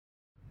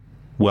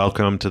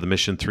Welcome to the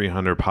Mission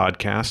 300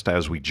 podcast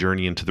as we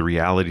journey into the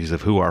realities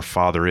of who our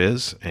Father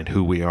is and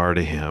who we are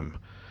to Him.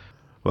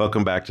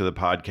 Welcome back to the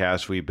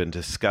podcast. We've been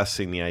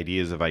discussing the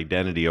ideas of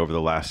identity over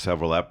the last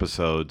several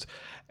episodes,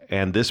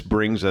 and this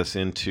brings us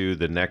into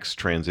the next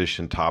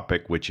transition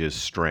topic, which is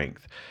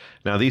strength.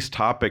 Now, these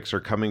topics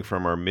are coming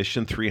from our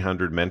Mission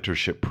 300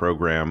 mentorship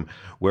program,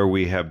 where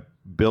we have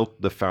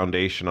built the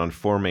foundation on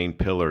four main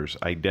pillars: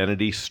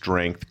 identity,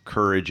 strength,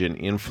 courage, and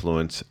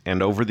influence.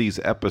 And over these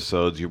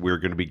episodes, we're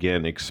going to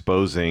begin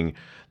exposing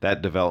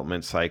that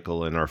development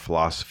cycle and our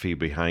philosophy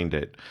behind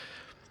it.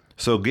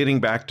 So getting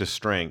back to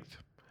strength.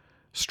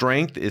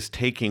 Strength is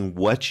taking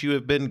what you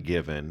have been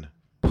given,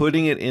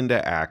 putting it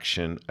into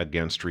action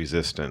against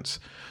resistance.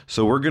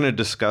 So we're going to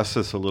discuss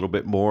this a little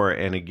bit more.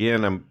 And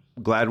again, I'm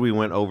glad we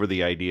went over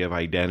the idea of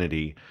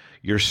identity.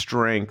 Your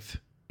strength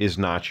is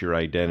not your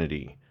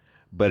identity,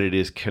 but it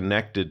is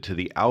connected to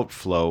the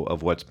outflow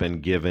of what's been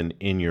given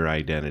in your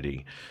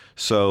identity.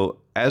 So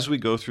as we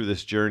go through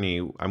this journey,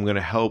 I'm going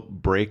to help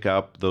break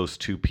up those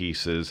two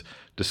pieces,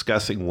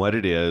 discussing what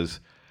it is,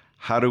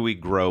 how do we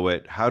grow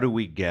it, how do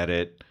we get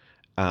it,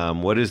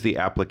 what is the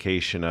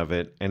application of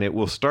it, and it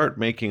will start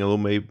making a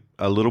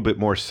little bit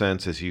more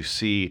sense as you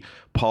see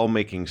Paul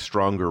making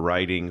stronger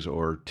writings,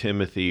 or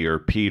Timothy or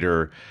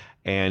Peter,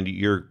 and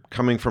you're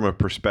coming from a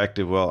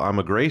perspective, well, I'm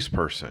a grace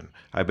person.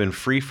 I've been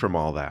free from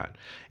all that.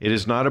 It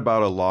is not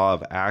about a law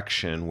of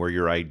action where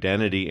your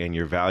identity and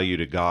your value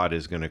to God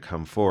is going to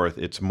come forth.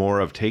 It's more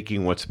of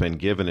taking what's been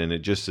given, and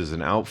it just is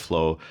an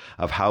outflow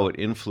of how it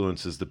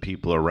influences the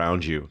people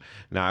around you.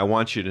 Now, I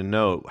want you to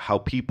know how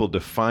people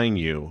define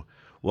you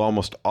will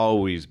almost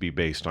always be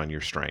based on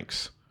your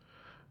strengths,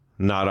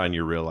 not on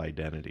your real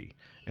identity.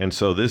 And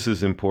so this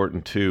is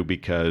important too,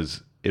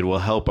 because it will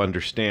help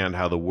understand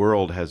how the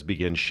world has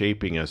begun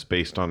shaping us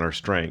based on our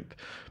strength.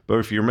 But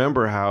if you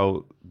remember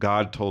how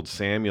God told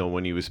Samuel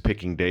when he was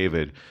picking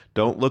David,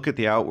 don't look at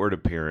the outward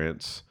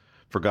appearance,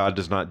 for God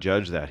does not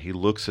judge that. He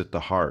looks at the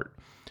heart.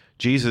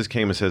 Jesus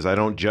came and says, I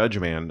don't judge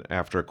man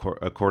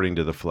according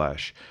to the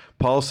flesh.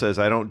 Paul says,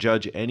 I don't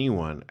judge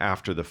anyone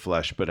after the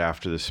flesh, but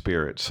after the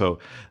Spirit. So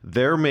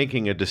they're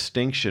making a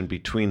distinction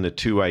between the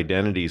two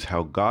identities,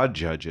 how God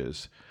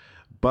judges,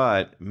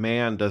 but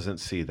man doesn't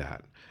see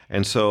that.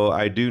 And so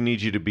I do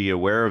need you to be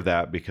aware of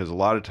that, because a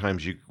lot of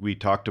times we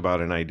talked about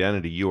an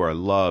identity. You are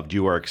loved,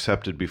 you are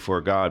accepted before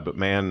God, but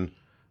man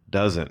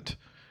doesn't.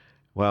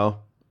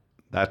 Well,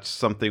 that's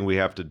something we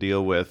have to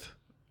deal with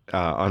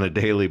on a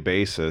daily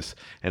basis.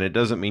 And it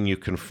doesn't mean you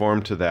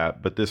conform to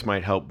that, but this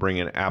might help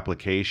bring an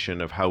application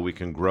of how we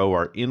can grow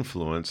our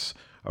influence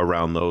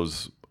around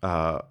those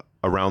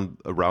around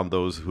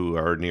those who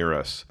are near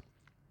us.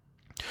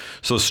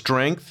 So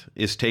strength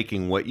is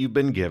taking what you've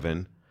been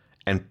given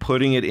and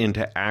putting it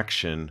into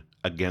action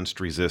against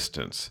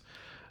resistance.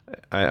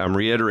 I'm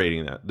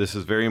reiterating that. This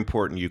is very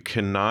important. You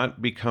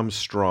cannot become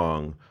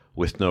strong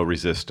with no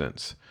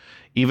resistance.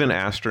 Even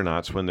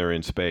astronauts, when they're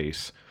in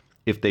space,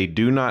 if they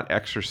do not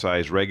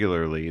exercise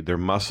regularly, their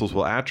muscles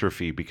will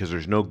atrophy because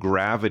there's no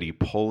gravity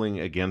pulling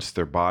against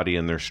their body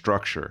and their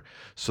structure.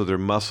 So their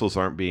muscles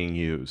aren't being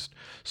used.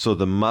 So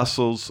the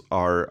muscles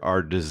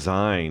are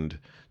designed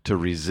to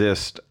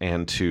resist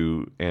and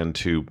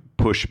to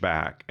push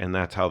back, and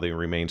that's how they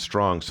remain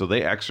strong. So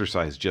they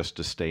exercise just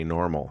to stay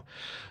normal.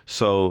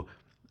 So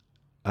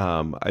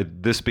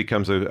this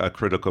becomes a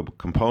critical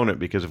component,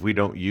 because if we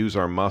don't use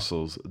our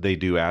muscles, they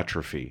do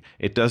atrophy.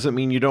 It doesn't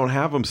mean you don't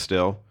have them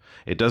still.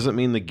 It doesn't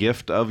mean the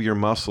gift of your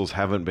muscles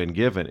haven't been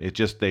given. It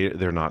just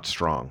they're not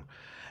strong.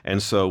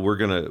 And so we're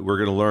gonna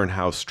learn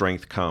how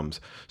strength comes.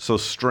 So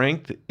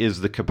strength is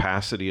the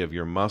capacity of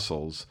your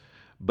muscles,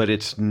 but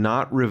it's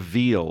not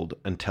revealed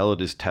until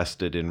it is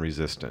tested in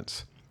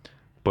resistance.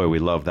 Boy, we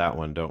love that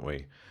one, don't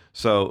we?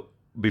 So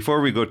before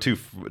we go too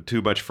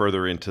much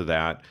further into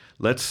that,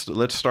 let's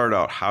start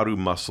out. How do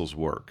muscles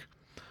work?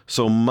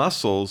 So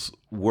muscles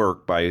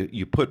work by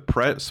you put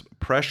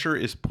pressure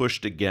is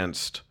pushed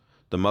against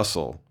the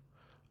muscle,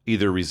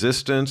 either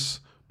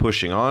resistance,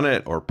 pushing on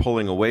it, or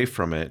pulling away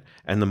from it,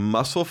 and the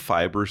muscle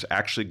fibers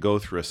actually go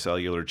through a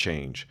cellular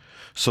change.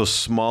 So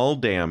small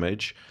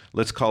damage,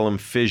 let's call them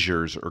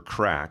fissures or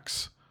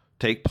cracks,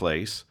 take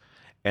place,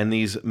 and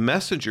these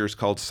messengers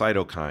called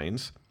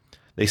cytokines,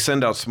 they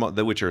send out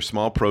which are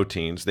small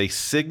proteins. They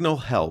signal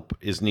help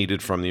is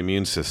needed from the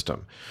immune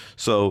system.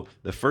 So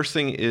the first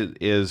thing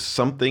is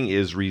something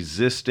is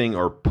resisting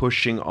or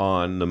pushing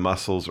on the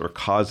muscles or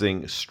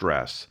causing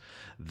stress.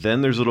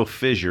 Then there's little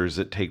fissures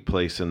that take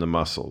place in the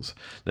muscles.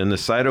 Then the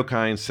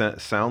cytokines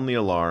sound the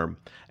alarm,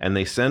 and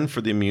they send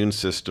for the immune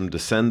system to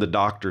send the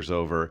doctors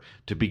over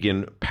to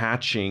begin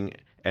patching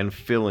and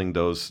filling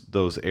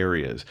those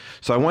areas.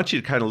 So I want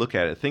you to kind of look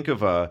at it. Think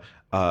of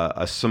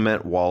a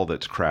cement wall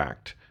that's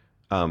cracked.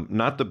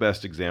 Not the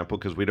best example,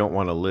 because we don't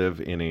want to live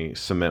in a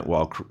cement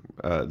wall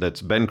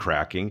that's been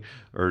cracking,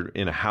 or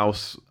in a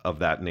house of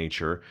that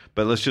nature.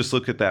 But let's just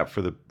look at that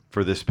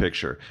for this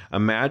picture.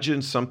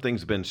 Imagine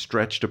something's been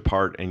stretched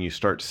apart and you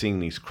start seeing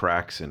these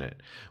cracks in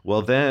it.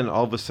 Well, then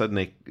all of a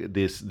sudden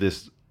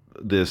this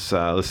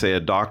let's say a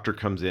doctor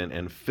comes in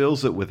and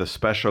fills it with a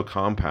special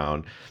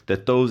compound,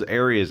 that those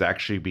areas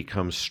actually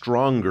become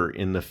stronger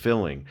in the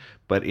filling.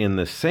 But in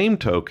the same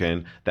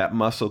token, that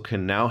muscle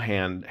can now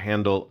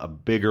handle a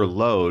bigger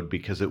load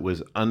because it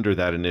was under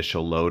that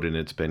initial load and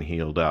it's been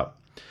healed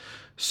up.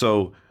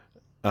 So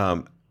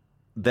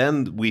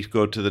then we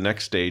go to the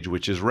next stage,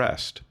 which is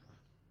rest,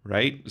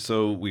 right?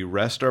 So we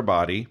rest our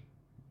body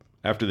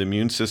after the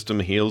immune system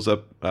heals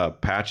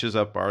up, patches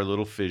up our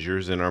little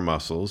fissures in our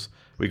muscles.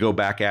 We go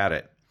back at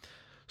it.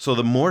 So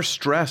the more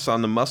stress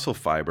on the muscle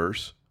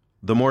fibers,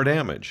 the more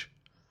damage.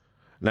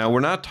 Now,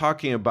 we're not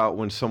talking about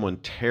when someone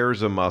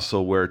tears a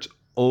muscle where it's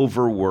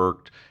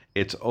overworked,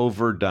 it's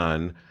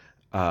overdone.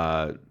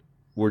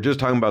 We're just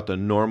talking about the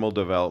normal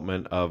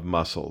development of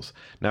muscles.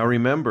 Now,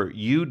 remember,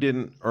 you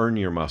didn't earn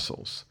your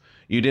muscles.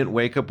 You didn't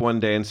wake up one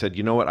day and said,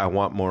 you know what, I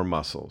want more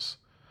muscles.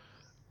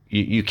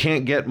 You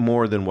can't get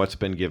more than what's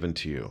been given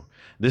to you.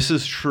 This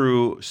is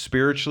true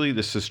spiritually.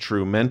 This is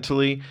true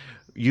mentally.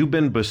 You've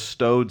been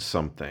bestowed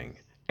something,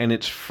 and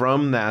it's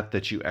from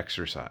that you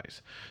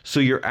exercise.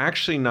 So you're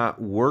actually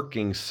not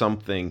working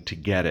something to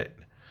get it.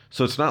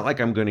 So it's not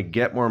like I'm going to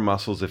get more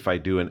muscles if I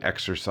do an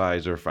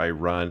exercise or if I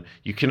run.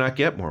 You cannot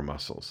get more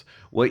muscles.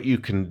 What you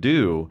can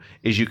do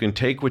is you can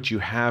take what you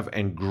have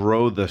and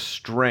grow the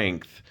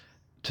strength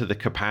to the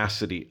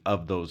capacity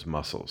of those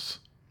muscles.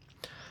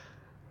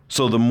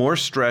 So the more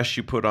stress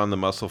you put on the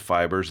muscle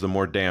fibers, the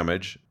more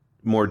damage,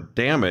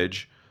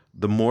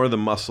 the more the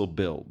muscle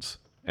builds.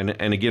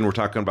 And again, we're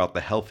talking about the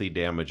healthy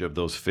damage of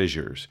those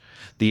fissures.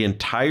 The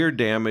entire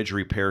damage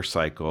repair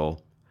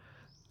cycle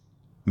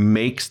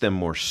makes them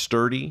more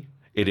sturdy.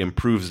 It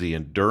improves the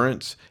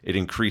endurance. It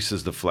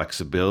increases the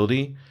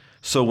flexibility.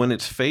 So when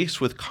it's faced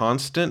with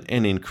constant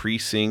and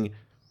increasing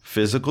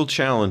physical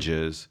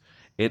challenges,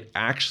 it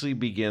actually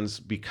begins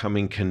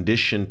becoming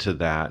conditioned to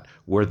that,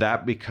 where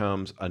that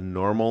becomes a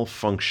normal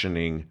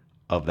functioning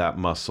of that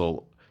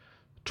muscle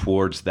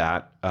towards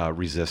that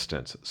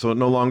resistance. So it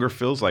no longer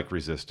feels like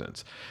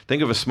resistance.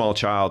 Think of a small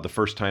child, the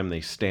first time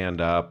they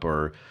stand up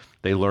or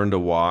they learn to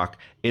walk,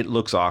 it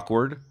looks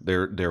awkward.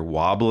 They're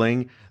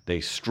wobbling, they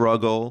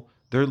struggle.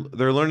 They're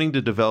learning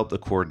to develop the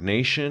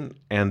coordination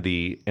and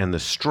the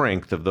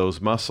strength of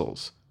those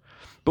muscles.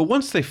 But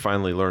once they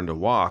finally learn to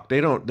walk,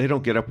 they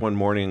don't get up one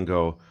morning and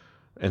go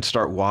and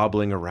start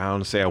wobbling around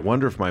and say, I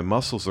wonder if my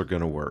muscles are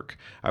going to work.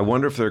 I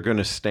wonder if they're going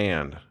to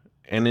stand.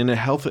 And in a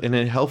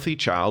healthy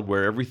child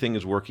where everything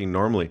is working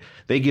normally,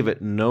 they give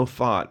it no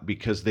thought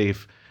because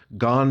they've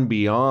gone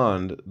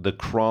beyond the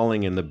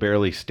crawling and the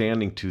barely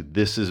standing to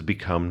this has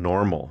become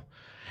normal.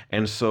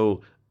 And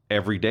so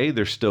every day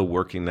they're still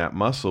working that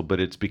muscle, but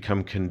it's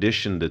become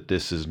conditioned that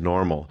this is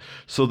normal.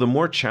 So the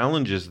more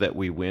challenges that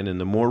we win and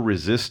the more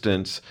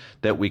resistance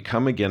that we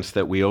come against,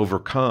 that we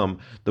overcome,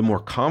 the more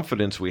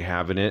confidence we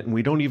have in it. And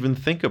we don't even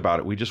think about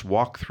it. We just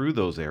walk through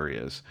those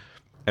areas.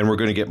 And we're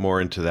going to get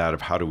more into that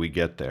of how do we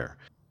get there.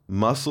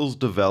 Muscles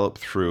develop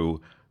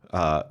through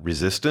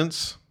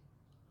resistance,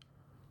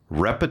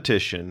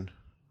 repetition,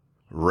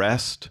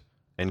 rest,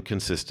 and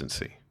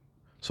consistency.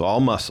 So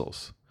all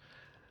muscles.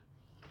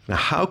 Now,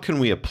 how can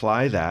we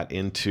apply that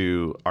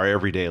into our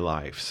everyday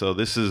life? So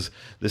this is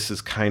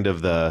kind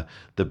of the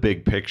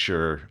big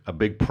picture. A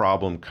big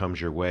problem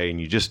comes your way,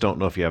 and you just don't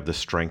know if you have the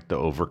strength to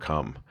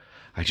overcome.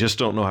 I just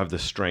don't know if I have the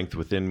strength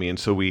within me. And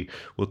so we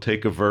will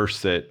take a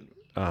verse that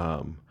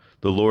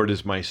the Lord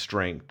is my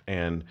strength,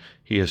 and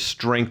he has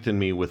strengthened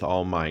me with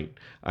all might.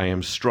 I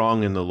am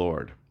strong in the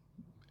Lord.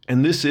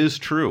 And this is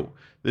true.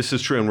 This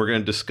is true, and we're going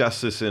to discuss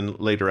this in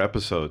later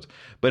episodes.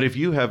 But if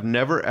you have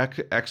never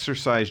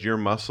exercised your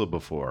muscle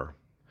before,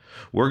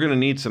 we're going to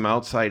need some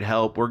outside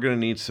help. We're going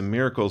to need some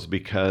miracles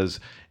because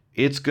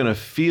it's going to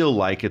feel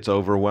like it's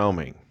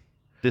overwhelming.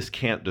 This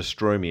can't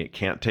destroy me. It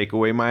can't take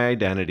away my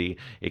identity.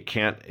 It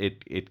can't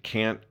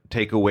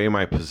take away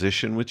my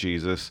position with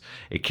Jesus.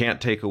 It can't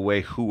take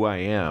away who I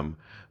am.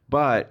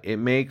 But it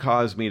may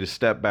cause me to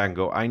step back and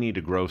go, I need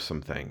to grow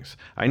some things.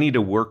 I need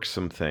to work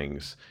some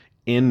things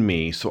in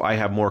me so I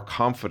have more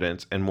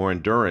confidence and more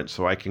endurance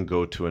so I can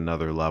go to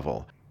another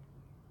level.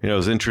 You know,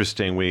 it's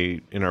interesting.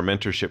 In our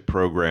mentorship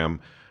program,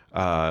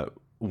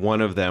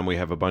 one of them, we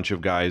have a bunch of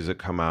guys that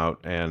come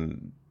out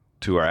and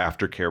to our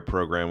aftercare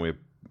program. We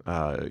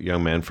have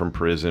young men from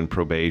prison,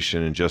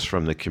 probation, and just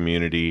from the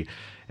community.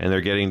 And they're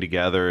getting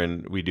together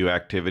and we do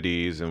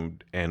activities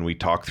and we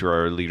talk through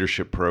our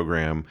leadership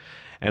program.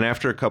 And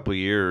after a couple of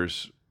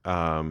years,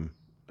 and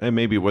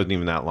maybe it wasn't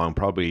even that long,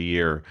 probably a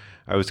year,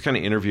 I was kind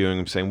of interviewing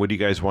them saying, what do you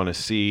guys want to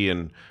see?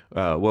 And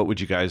what would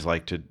you guys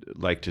like to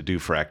do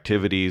for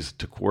activities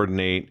to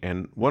coordinate?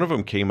 And one of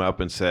them came up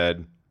and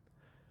said,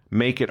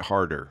 make it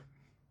harder.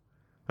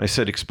 I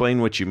said,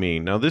 explain what you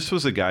mean. Now, this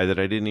was a guy that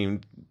I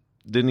didn't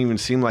even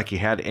seem like he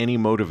had any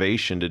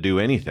motivation to do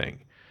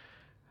anything.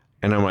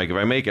 And I'm like, if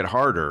I make it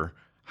harder,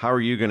 how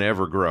are you going to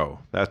ever grow?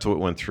 That's what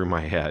went through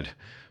my head.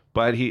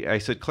 But I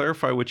said,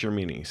 clarify what you're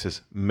meaning. He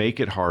says,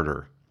 make it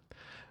harder.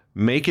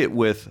 Make it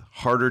with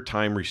harder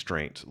time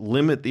restraints.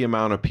 Limit the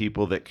amount of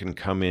people that can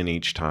come in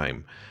each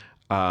time.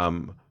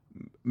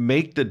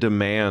 make the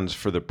demands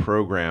for the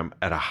program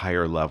at a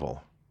higher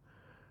level.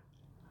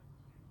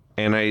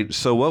 And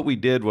so what we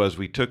did was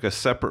we took a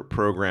separate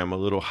program, a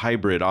little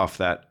hybrid off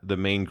the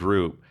main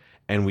group,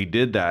 and we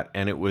did that,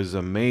 and it was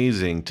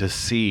amazing to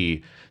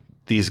see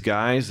these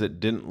guys that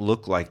didn't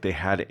look like they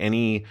had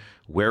any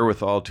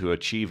wherewithal to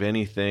achieve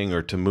anything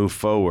or to move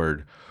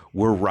forward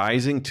were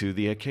rising to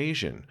the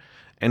occasion.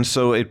 And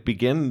so it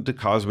began to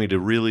cause me to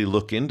really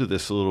look into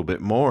this a little bit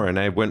more. And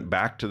I went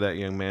back to that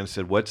young man and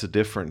said, "What's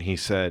different?" He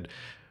said,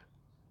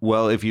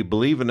 "Well, if you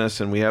believe in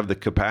us and we have the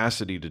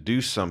capacity to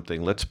do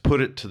something, let's put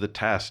it to the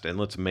test and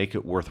let's make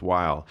it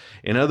worthwhile."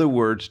 In other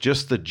words,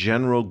 just the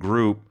general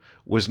group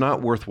was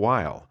not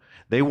worthwhile.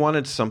 They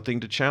wanted something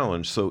to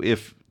challenge. So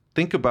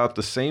think about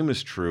the same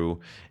is true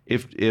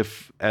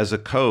if as a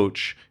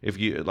coach, if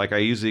you, like I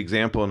use the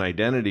example in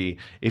identity,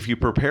 if you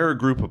prepare a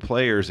group of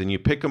players and you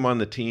pick them on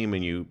the team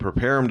and you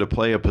prepare them to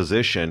play a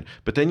position,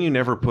 but then you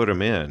never put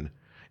them in,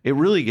 it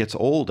really gets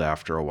old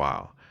after a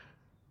while.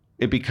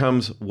 It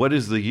becomes, what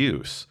is the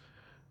use?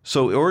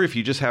 So, or if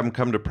you just have them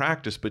come to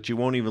practice, but you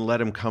won't even let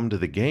them come to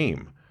the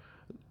game,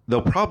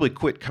 they'll probably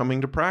quit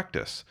coming to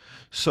practice.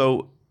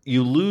 So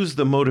you lose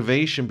the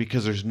motivation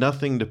because there's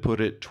nothing to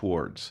put it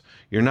towards.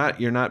 You're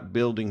not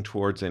building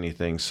towards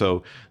anything.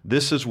 So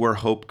this is where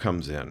hope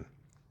comes in.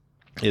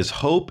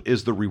 Hope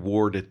is the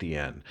reward at the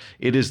end.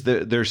 It is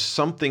there's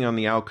something on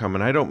the outcome,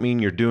 and I don't mean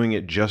you're doing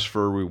it just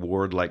for a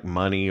reward like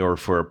money or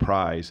for a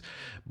prize,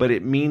 but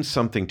it means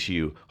something to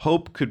you.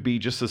 Hope could be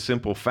just a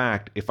simple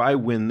fact. If I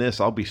win this,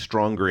 I'll be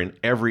stronger in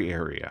every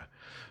area.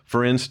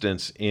 For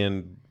instance,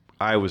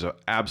 I was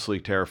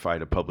absolutely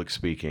terrified of public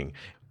speaking.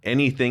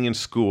 Anything in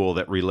school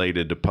that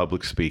related to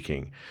public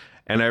speaking.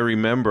 And I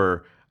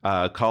remember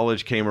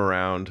college came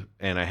around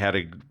and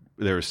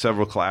there were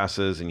several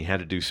classes and you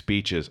had to do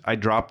speeches. I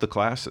dropped the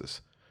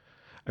classes.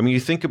 I mean, you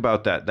think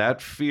about that.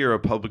 That fear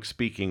of public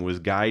speaking was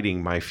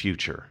guiding my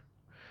future.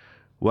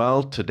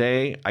 Well,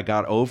 today I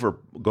got over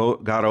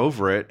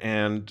it,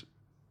 and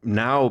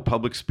now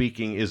public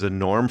speaking is a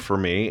norm for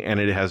me,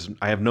 and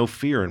I have no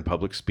fear in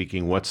public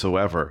speaking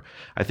whatsoever.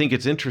 I think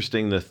it's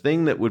interesting. The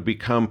thing that would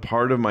become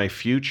part of my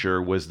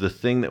future was the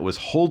thing that was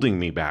holding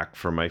me back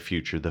from my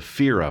future, the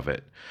fear of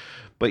it.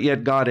 But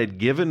yet God had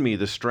given me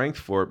the strength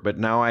for it, but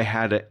now I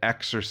had to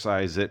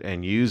exercise it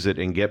and use it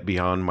and get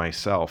beyond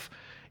myself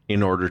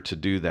in order to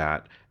do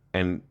that.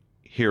 And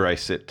here I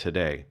sit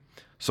today.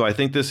 So I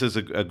think this is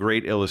a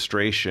great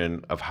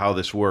illustration of how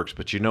this works.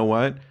 But you know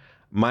what?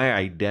 My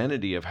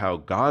identity of how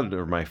God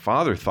or my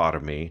Father thought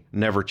of me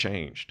never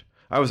changed.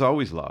 I was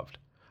always loved.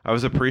 I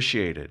was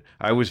appreciated.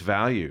 I was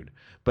valued.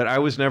 But I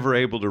was never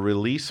able to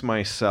release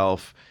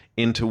myself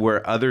into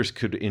where others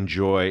could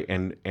enjoy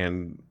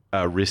and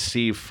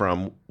receive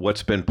from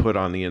what's been put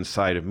on the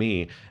inside of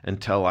me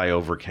until I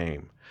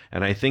overcame.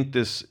 And I think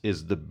this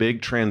is the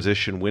big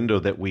transition window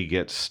that we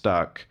get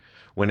stuck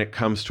when it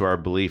comes to our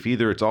belief.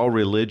 Either it's all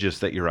religious,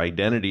 that your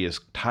identity is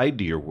tied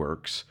to your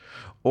works,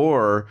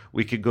 or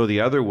we could go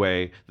the other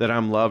way, that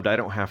I'm loved, I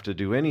don't have to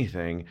do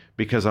anything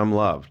because I'm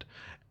loved.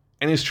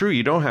 And it's true,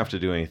 you don't have to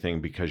do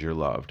anything because you're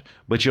loved,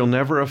 but you'll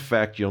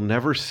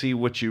never see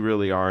what you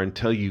really are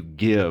until you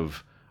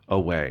give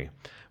away.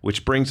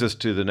 Which brings us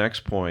to the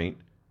next point,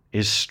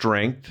 is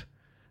strength.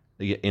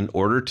 In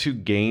order to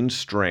gain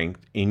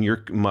strength in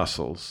your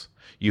muscles,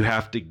 you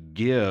have to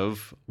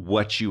give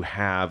what you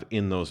have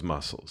in those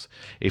muscles.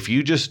 If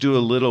you just do a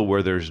little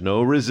where there's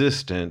no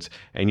resistance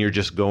and you're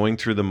just going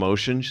through the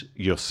motions,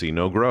 you'll see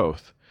no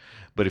growth.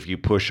 But if you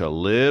push a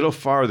little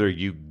farther,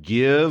 you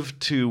give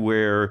to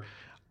where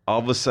all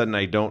of a sudden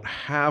I don't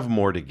have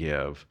more to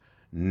give.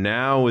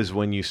 Now is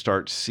when you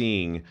start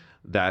seeing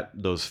that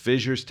those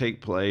fissures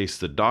take place,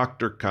 the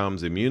doctor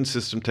comes, the immune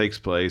system takes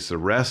place, the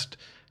rest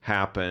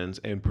happens,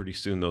 and pretty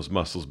soon those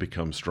muscles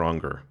become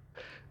stronger.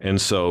 And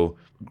so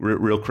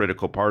real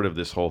critical part of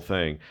this whole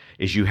thing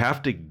is you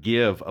have to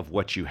give of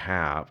what you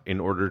have in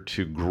order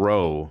to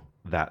grow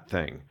that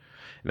thing.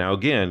 Now,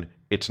 again,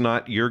 it's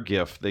not your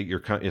gift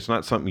it's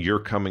not something you're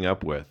coming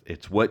up with.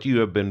 It's what you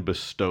have been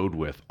bestowed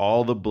with.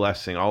 All the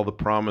blessing, all the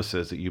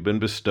promises that you've been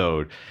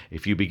bestowed.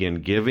 If you begin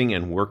giving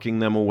and working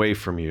them away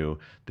from you,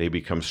 they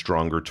become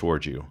stronger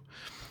towards you.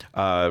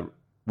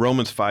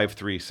 Romans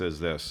 5:3 says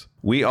this,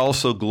 "We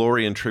also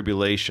glory in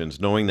tribulations,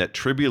 knowing that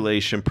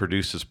tribulation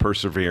produces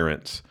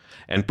perseverance,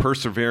 and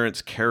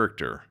perseverance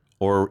character,"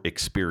 or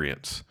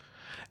experience,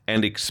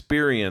 "and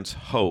experience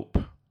hope."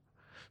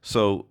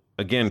 So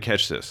again,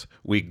 catch this.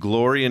 We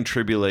glory in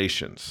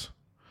tribulations.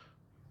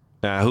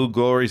 Now, who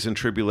glories in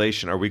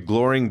tribulation? Are we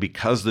glorying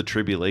because the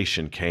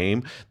tribulation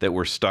came, that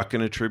we're stuck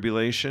in a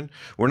tribulation?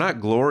 We're not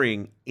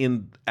glorying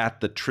at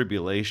the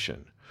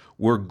tribulation.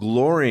 We're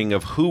glorying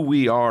of who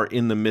we are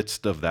in the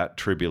midst of that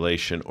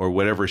tribulation or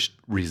whatever's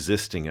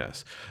resisting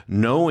us,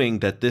 knowing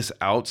that this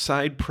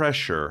outside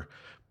pressure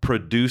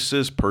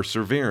produces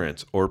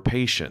perseverance or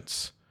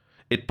patience.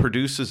 It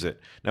produces it.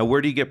 Now,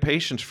 where do you get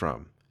patience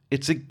from?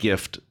 It's a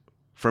gift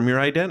from your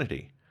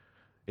identity.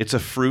 It's a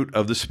fruit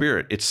of the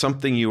Spirit. It's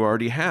something you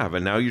already have,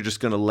 and now you're just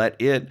going to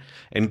let it.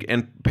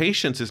 And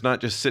patience is not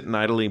just sitting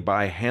idly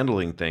by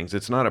handling things.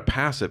 It's not a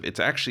passive. It's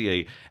actually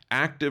a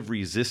active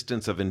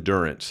resistance of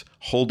endurance,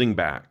 holding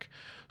back.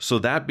 So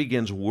that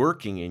begins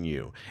working in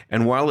you.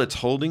 And while it's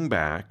holding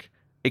back,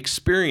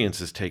 experience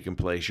is taking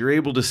place. You're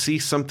able to see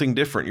something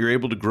different. You're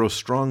able to grow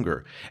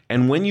stronger.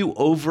 And when you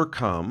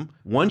overcome,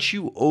 once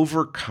you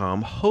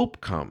overcome,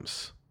 hope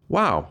comes.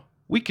 Wow.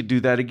 We could do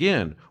that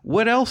again.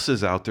 What else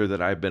is out there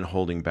that I've been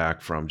holding back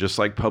from? Just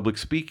like public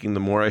speaking, the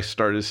more I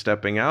started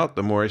stepping out,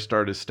 the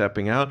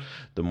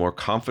more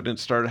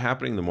confidence started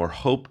happening, the more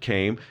hope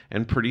came,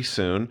 and pretty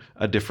soon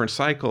a different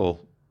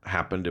cycle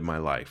happened in my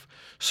life.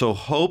 So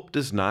hope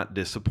does not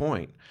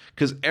disappoint,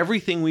 because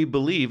everything we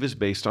believe is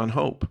based on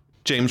hope.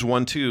 James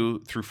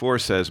 1:2-4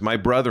 says, "My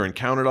brethren,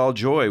 count it all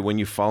joy when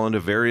you fall into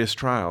various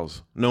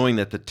trials, knowing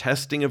that the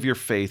testing of your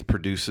faith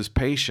produces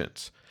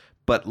patience.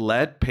 But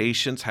let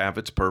patience have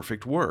its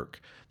perfect work,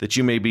 that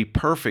you may be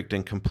perfect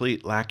and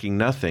complete, lacking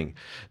nothing."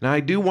 Now, I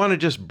do want to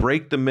just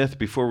break the myth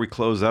before we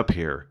close up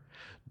here.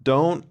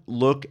 Don't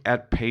look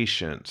at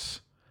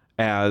patience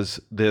as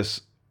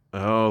this,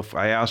 oh, if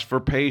I ask for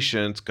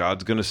patience,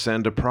 God's going to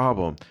send a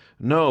problem.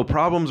 No,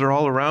 problems are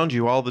all around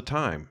you all the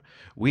time.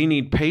 We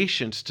need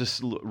patience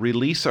to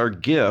release our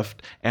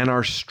gift and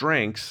our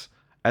strengths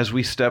as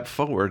we step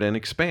forward and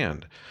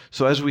expand.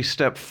 So as we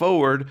step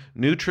forward,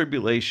 new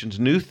tribulations,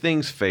 new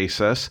things face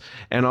us,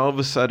 and all of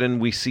a sudden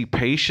we see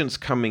patience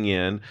coming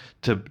in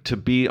to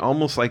be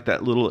almost like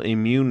that little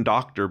immune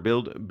doctor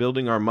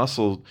building our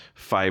muscle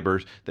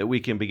fibers that we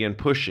can begin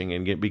pushing,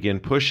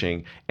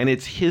 and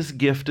it's his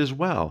gift as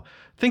well.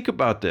 Think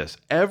about this.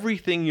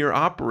 Everything you're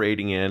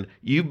operating in,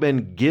 you've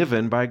been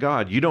given by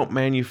God. You don't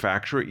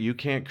manufacture it. You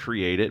can't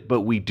create it,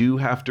 but we do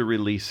have to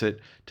release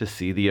it to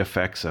see the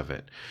effects of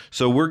it.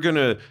 So we're going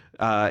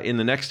to, in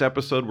the next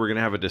episode, we're going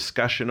to have a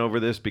discussion over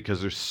this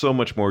because there's so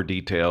much more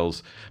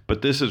details.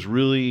 But this is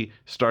really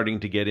starting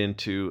to get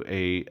into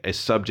a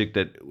subject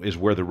that is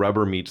where the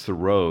rubber meets the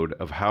road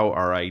of how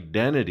our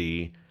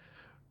identity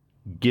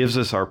gives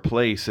us our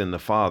place in the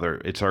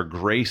Father. It's our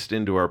graced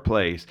into our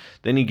place.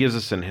 Then he gives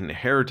us an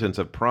inheritance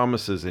of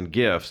promises and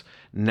gifts.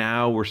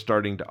 Now we're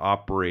starting to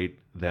operate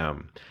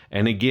them.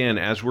 And again,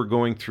 as we're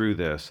going through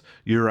this,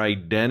 your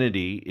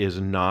identity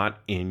is not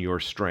in your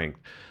strength.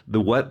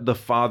 What the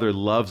Father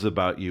loves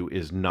about you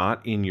is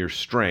not in your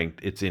strength.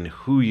 It's in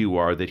who you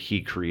are that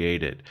he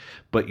created.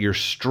 But your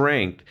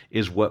strength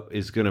is what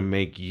is going to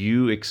make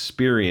you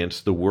experience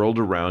the world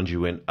around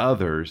you and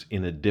others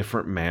in a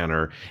different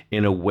manner,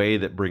 in a way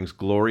that brings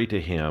glory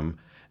to him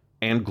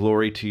and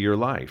glory to your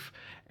life.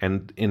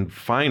 And in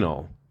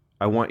final,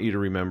 I want you to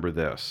remember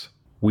this.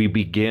 We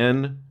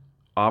begin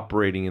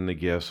operating in the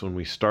gifts when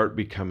we start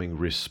becoming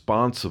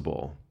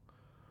responsible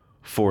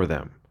for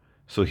them.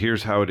 So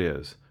here's how it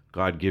is.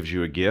 God gives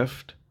you a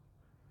gift,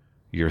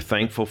 you're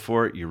thankful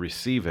for it, you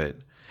receive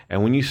it,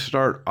 and when you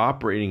start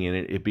operating in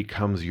it, it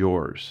becomes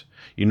yours.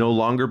 You no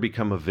longer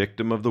become a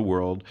victim of the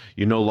world,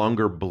 you no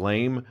longer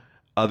blame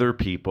other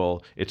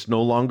people, it's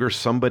no longer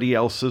somebody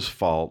else's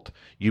fault.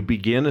 You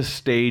begin a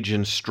stage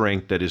in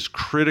strength that is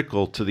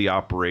critical to the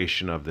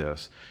operation of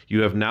this.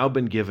 You have now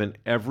been given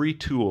every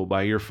tool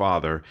by your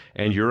Father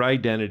and your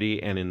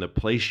identity and in the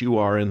place you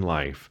are in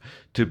life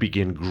to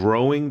begin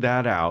growing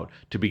that out,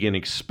 to begin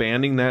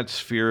expanding that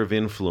sphere of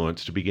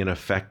influence, to begin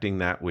affecting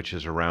that which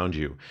is around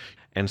you.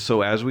 And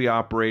so as we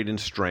operate in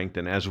strength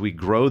and as we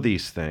grow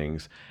these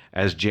things,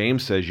 as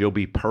James says, you'll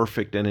be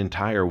perfect and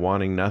entire,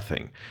 wanting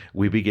nothing.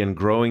 We begin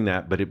growing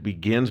that, but it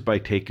begins by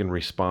taking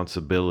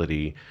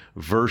responsibility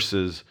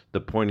versus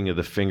the pointing of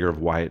the finger of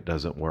why it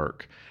doesn't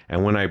work.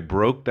 And when I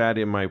broke that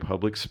in my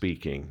public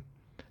speaking,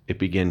 it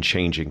began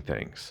changing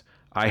things.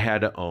 I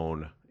had to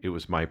own it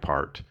was my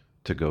part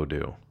to go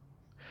do.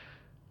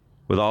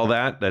 With all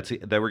that,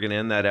 we're going to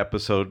end that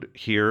episode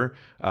here.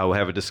 We'll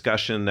have a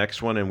discussion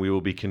next one, and we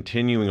will be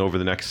continuing over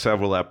the next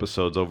several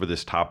episodes over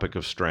this topic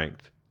of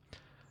strength.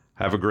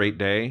 Have a great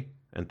day,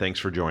 and thanks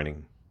for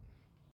joining.